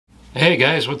Hey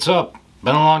guys, what's up?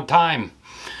 Been a long time.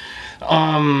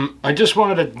 I just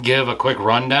wanted to give a quick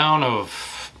rundown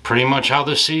of pretty much how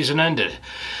this season ended.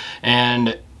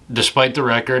 And despite the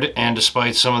record and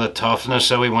despite some of the toughness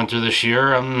that we went through this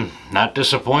year, I'm not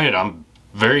disappointed. I'm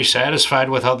very satisfied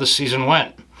with how this season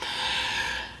went.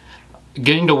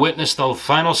 Getting to witness the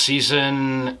final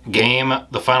season game,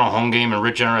 the final home game, and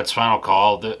Rich Ennert's final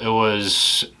call, it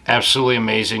was absolutely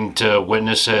amazing to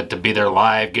witness it, to be there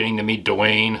live, getting to meet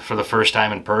Dwayne for the first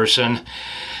time in person,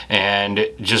 and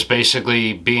just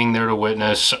basically being there to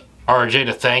witness RJ,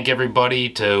 to thank everybody,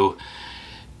 to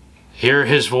hear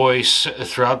his voice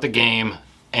throughout the game,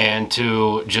 and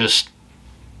to just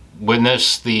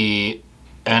witness the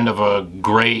end of a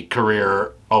great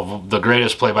career of the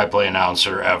greatest play-by-play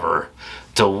announcer ever,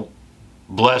 to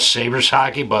bless Sabres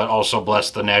hockey, but also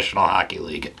bless the National Hockey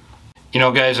League. You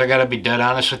know, guys, I gotta be dead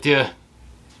honest with you.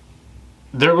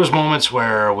 There was moments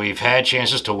where we've had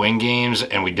chances to win games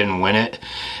and we didn't win it,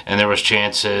 and there was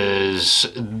chances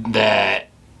that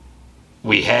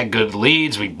we had good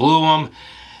leads, we blew them,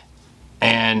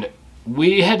 and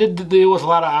we had to deal with a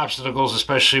lot of obstacles,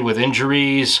 especially with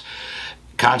injuries,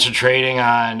 concentrating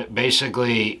on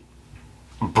basically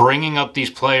bringing up these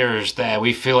players that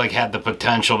we feel like had the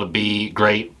potential to be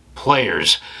great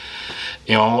players,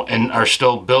 you know, and are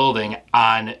still building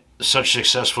on such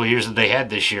successful years that they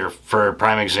had this year. For a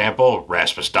prime example,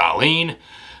 Rasmus Dahlin,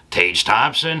 Tage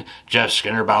Thompson, Jeff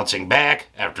Skinner bouncing back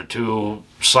after 2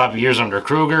 sloppy years under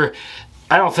Kruger.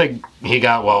 I don't think he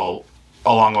got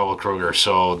along well with Kruger,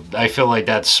 so I feel like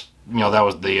that's, you know, that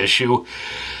was the issue.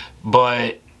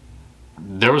 But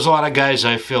there was a lot of guys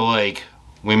I feel like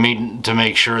we need to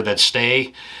make sure that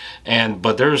stay,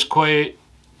 but there's quite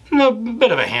a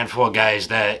bit of a handful of guys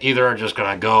that either are just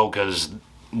going to go because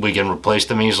we can replace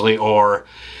them easily, or,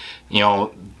 you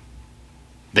know,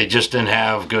 they just didn't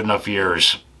have good enough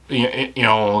years,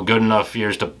 good enough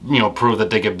years to, you know, prove that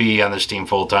they could be on this team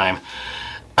full time.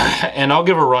 And I'll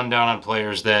give a rundown on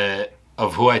players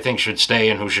of who I think should stay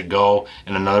and who should go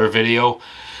in another video.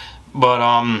 But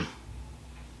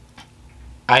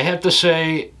I have to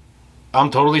say, I'm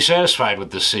totally satisfied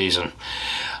with this season,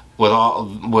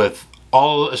 especially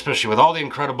with all the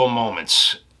incredible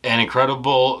moments and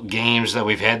incredible games that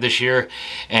we've had this year.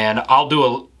 And I'll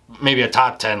do maybe a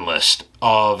top 10 list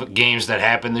of games that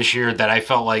happened this year that I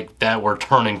felt like that were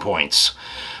turning points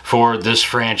for this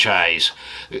franchise,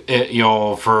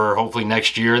 for hopefully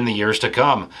next year and the years to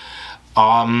come.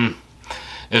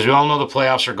 As we all know, the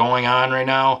playoffs are going on right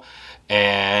now,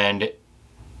 and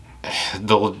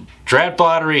the draft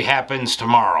lottery happens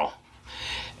tomorrow,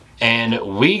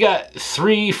 and we got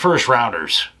 3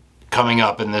 first-rounders coming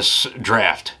up in this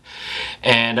draft,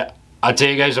 and I'll tell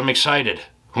you guys, I'm excited.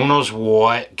 Who knows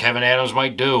what Kevin Adams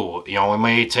might do? You know, we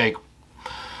may take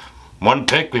 1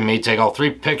 pick, we may take all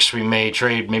 3 picks, we may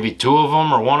trade maybe 2 of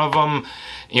them or 1 of them.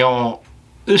 You know,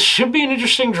 this should be an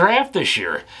interesting draft this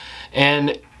year,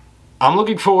 and I'm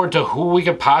looking forward to who we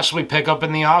could possibly pick up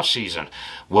in the offseason.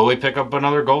 Will we pick up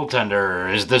another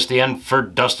goaltender? Is this the end for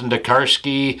Dustin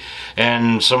Tokarski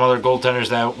and some other goaltenders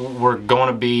that were going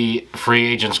to be free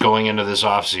agents going into this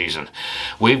offseason?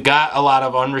 We've got a lot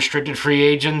of unrestricted free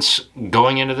agents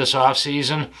going into this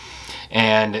offseason,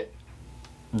 and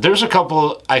there's a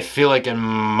couple, I feel like, in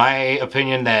my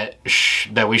opinion, that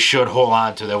we should hold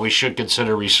on to, that we should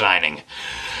consider re-signing.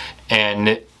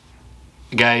 And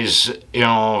guys, you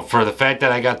know, for the fact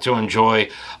that I got to enjoy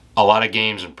a lot of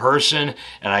games in person,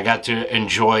 and I got to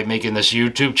enjoy making this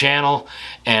YouTube channel,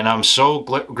 and I'm so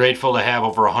grateful to have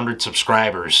over 100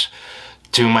 subscribers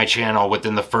to my channel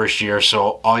within the first year.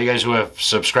 So all you guys who have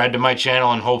subscribed to my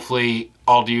channel, and hopefully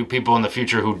all of you people in the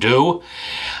future who do,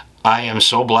 I am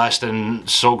so blessed and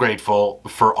so grateful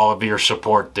for all of your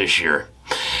support this year.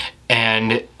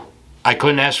 And I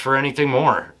couldn't ask for anything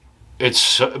more.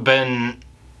 It's an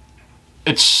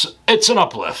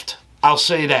uplift. I'll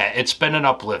say that. It's been an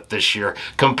uplift this year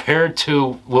compared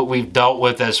to what we've dealt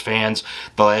with as fans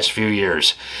the last few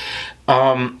years.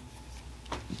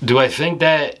 Do I think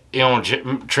that, you know,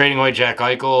 trading away Jack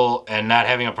Eichel and not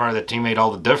having a part of the team made all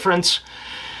the difference?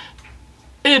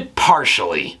 It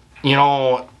partially. You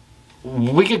know,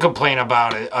 we could complain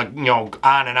about it, you know,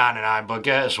 on and on and on, but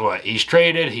guess what? He's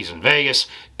traded, he's in Vegas,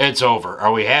 it's over.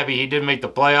 Are we happy he didn't make the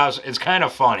playoffs? It's kind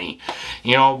of funny,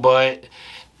 you know, but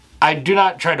I do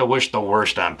not try to wish the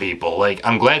worst on people. Like,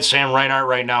 I'm glad Sam Reinhart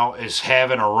right now is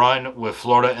having a run with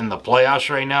Florida in the playoffs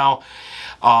right now.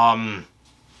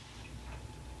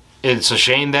 It's a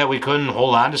shame that we couldn't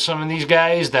hold on to some of these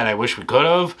guys that I wish we could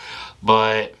have,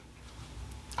 but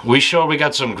we showed we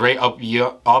got some great up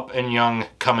and young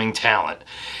coming talent.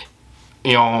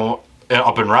 You know,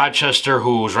 up in Rochester,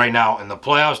 who's right now in the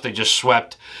playoffs. They just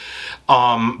swept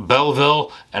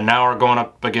Belleville, and now are going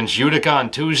up against Utica on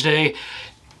Tuesday.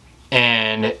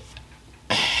 And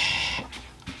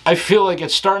I feel like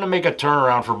it's starting to make a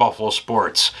turnaround for Buffalo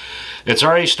sports. It's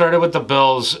already started with the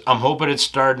Bills. I'm hoping it's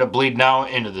starting to bleed now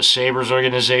into the Sabres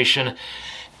organization.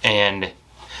 And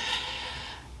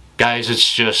guys,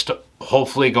 it's just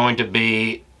hopefully going to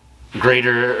be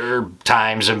greater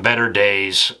times and better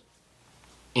days,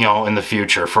 you know, in the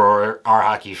future for our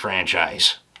hockey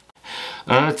franchise.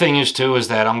 Another thing is too is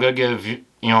that I'm going to give, you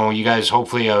know, you guys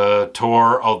hopefully a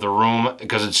tour of the room,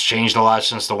 because it's changed a lot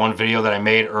since the one video that I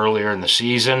made earlier in the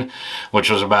season, which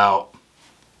was about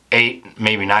 8,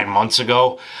 maybe 9 months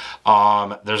ago.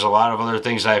 There's a lot of other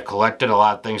things that I've collected, a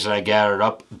lot of things that I gathered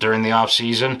up during the off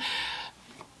season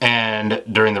and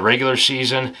during the regular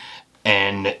season,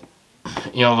 and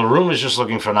you know, the room is just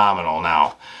looking phenomenal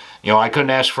now. You know, I couldn't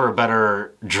ask for a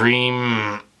better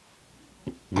dream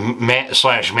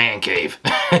man cave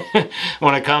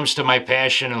when it comes to my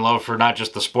passion and love for not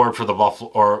just the sport for the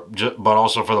Buffalo, but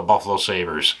also for the Buffalo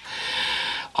Sabres.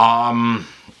 You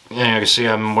can see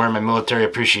I'm wearing my military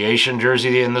appreciation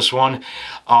jersey in this one.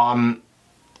 Guys,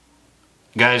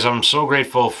 I'm so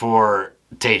grateful for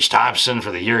Tage Thompson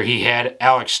for the year he had.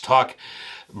 Alex Tuck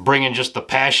bringing just the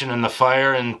passion and the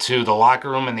fire into the locker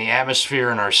room and the atmosphere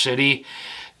in our city.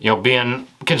 You know, being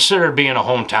considered being a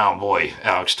hometown boy,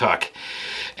 Alex Tuck.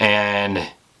 And,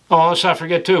 oh, let's not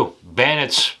forget, too,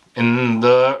 Bandits in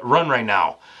the run right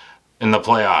now in the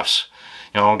playoffs.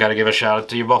 You know, got to give a shout out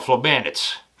to you Buffalo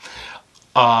Bandits.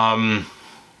 You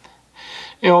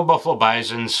know, Buffalo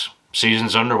Bisons,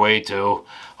 season's underway, too.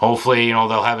 Hopefully, you know,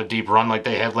 they'll have a deep run like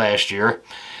they had last year.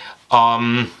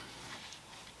 I'm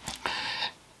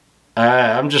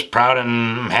just proud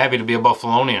and happy to be a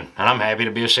Buffalonian, and I'm happy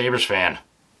to be a Sabres fan.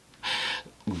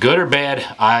 Good or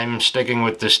bad, I'm sticking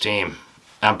with this team.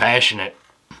 I'm passionate.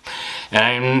 And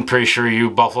I'm pretty sure you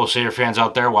Buffalo Sabres fans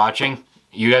out there watching,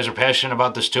 you guys are passionate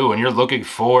about this too, and you're looking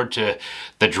forward to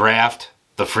the draft,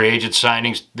 the free agent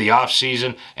signings, the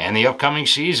offseason, and the upcoming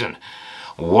season.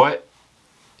 What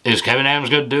is Kevin Adams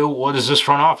going to do? What is this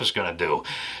front office going to do?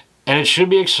 And it should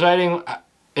be exciting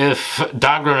if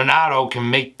Don Granato can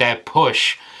make that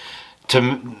push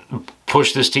to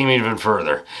push this team even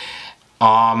further.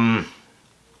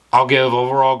 I'll give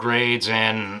overall grades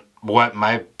and what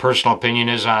my personal opinion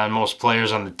is on most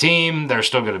players on the team. They're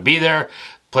still going to be there.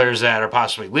 Players that are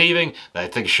possibly leaving that I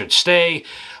think should stay.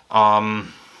 But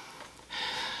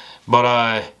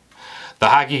the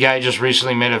hockey guy just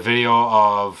recently made a video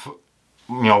of,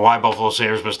 you know, why Buffalo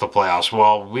Sabres missed the playoffs.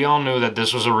 Well, we all knew that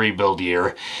this was a rebuild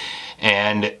year.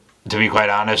 And to be quite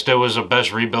honest, it was the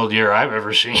best rebuild year I've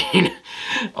ever seen.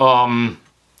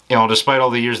 You know, despite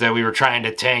all the years that we were trying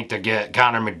to tank to get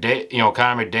Connor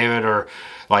McDavid or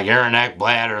like Aaron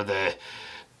Ekblad or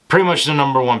pretty much the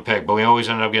 #1 pick, but we always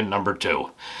ended up getting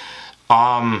 #2.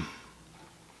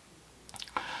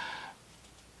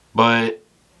 But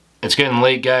it's getting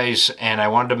late, guys, and I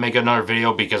wanted to make another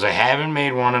video because I haven't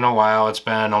made one in a while. It's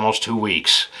been almost 2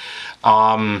 weeks.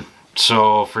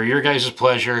 So for your guys'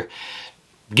 pleasure,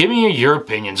 give me your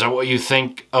opinions on what you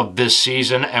think of this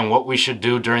season and what we should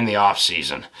do during the off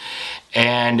season.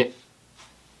 And,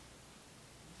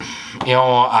 you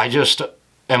know, I just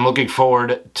am looking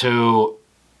forward to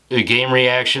the game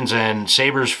reactions and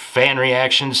Sabres fan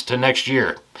reactions to next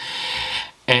year.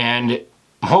 And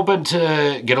I'm hoping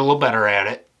to get a little better at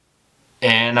it.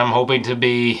 And I'm hoping to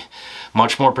be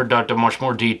much more productive, much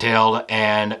more detailed,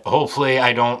 and hopefully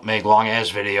I don't make long-ass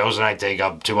videos and I take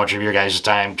up too much of your guys'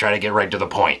 time, try to get right to the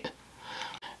point.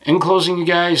 In closing, you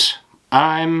guys,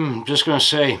 I'm just going to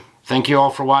say thank you all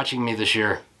for watching me this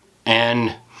year,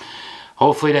 and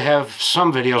hopefully to have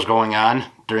some videos going on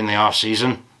during the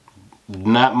off-season.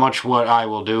 Not much what I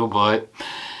will do, but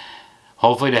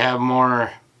hopefully to have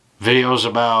more videos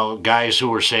about guys who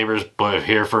were Sabres but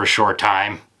here for a short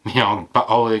time. You know,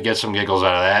 hopefully get some giggles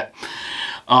out of that.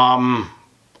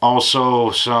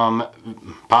 Also,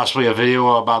 possibly a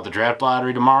video about the draft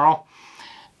lottery tomorrow.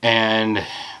 And, you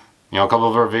know, a couple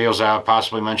of our videos that I've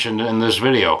possibly mentioned in this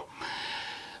video.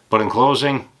 But in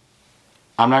closing,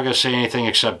 I'm not going to say anything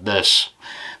except this.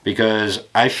 Because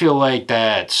I feel like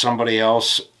that somebody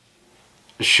else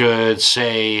should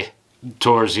say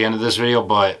towards the end of this video,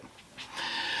 but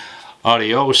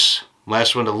Aud-ios,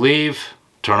 last one to leave,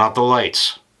 turn out the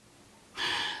lights.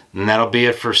 And that'll be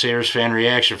it for Sabres fan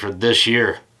reaction for this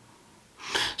year.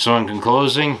 So in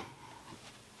closing,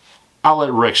 I'll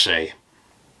let Rick say.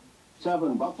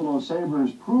 7 Buffalo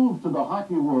Sabres proved to the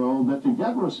hockey world that to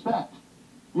get respect,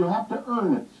 you have to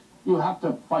earn it. You have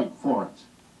to fight for it.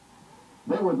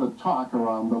 They were the talk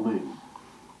around the league.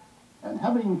 And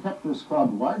having kept this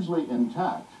club largely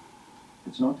intact,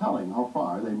 it's no telling how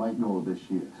far they might go this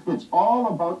year. It's all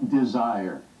about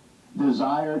desire,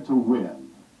 desire to win.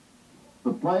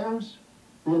 The players,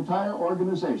 the entire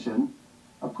organization,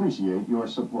 appreciate your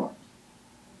support.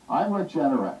 I'm Rich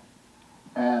Jenneret,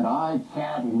 and I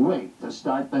can't wait to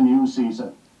start the new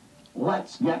season.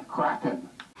 Let's get cracking.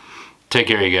 Take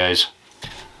care, you guys.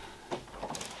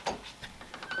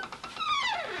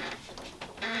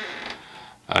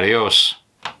 Adios.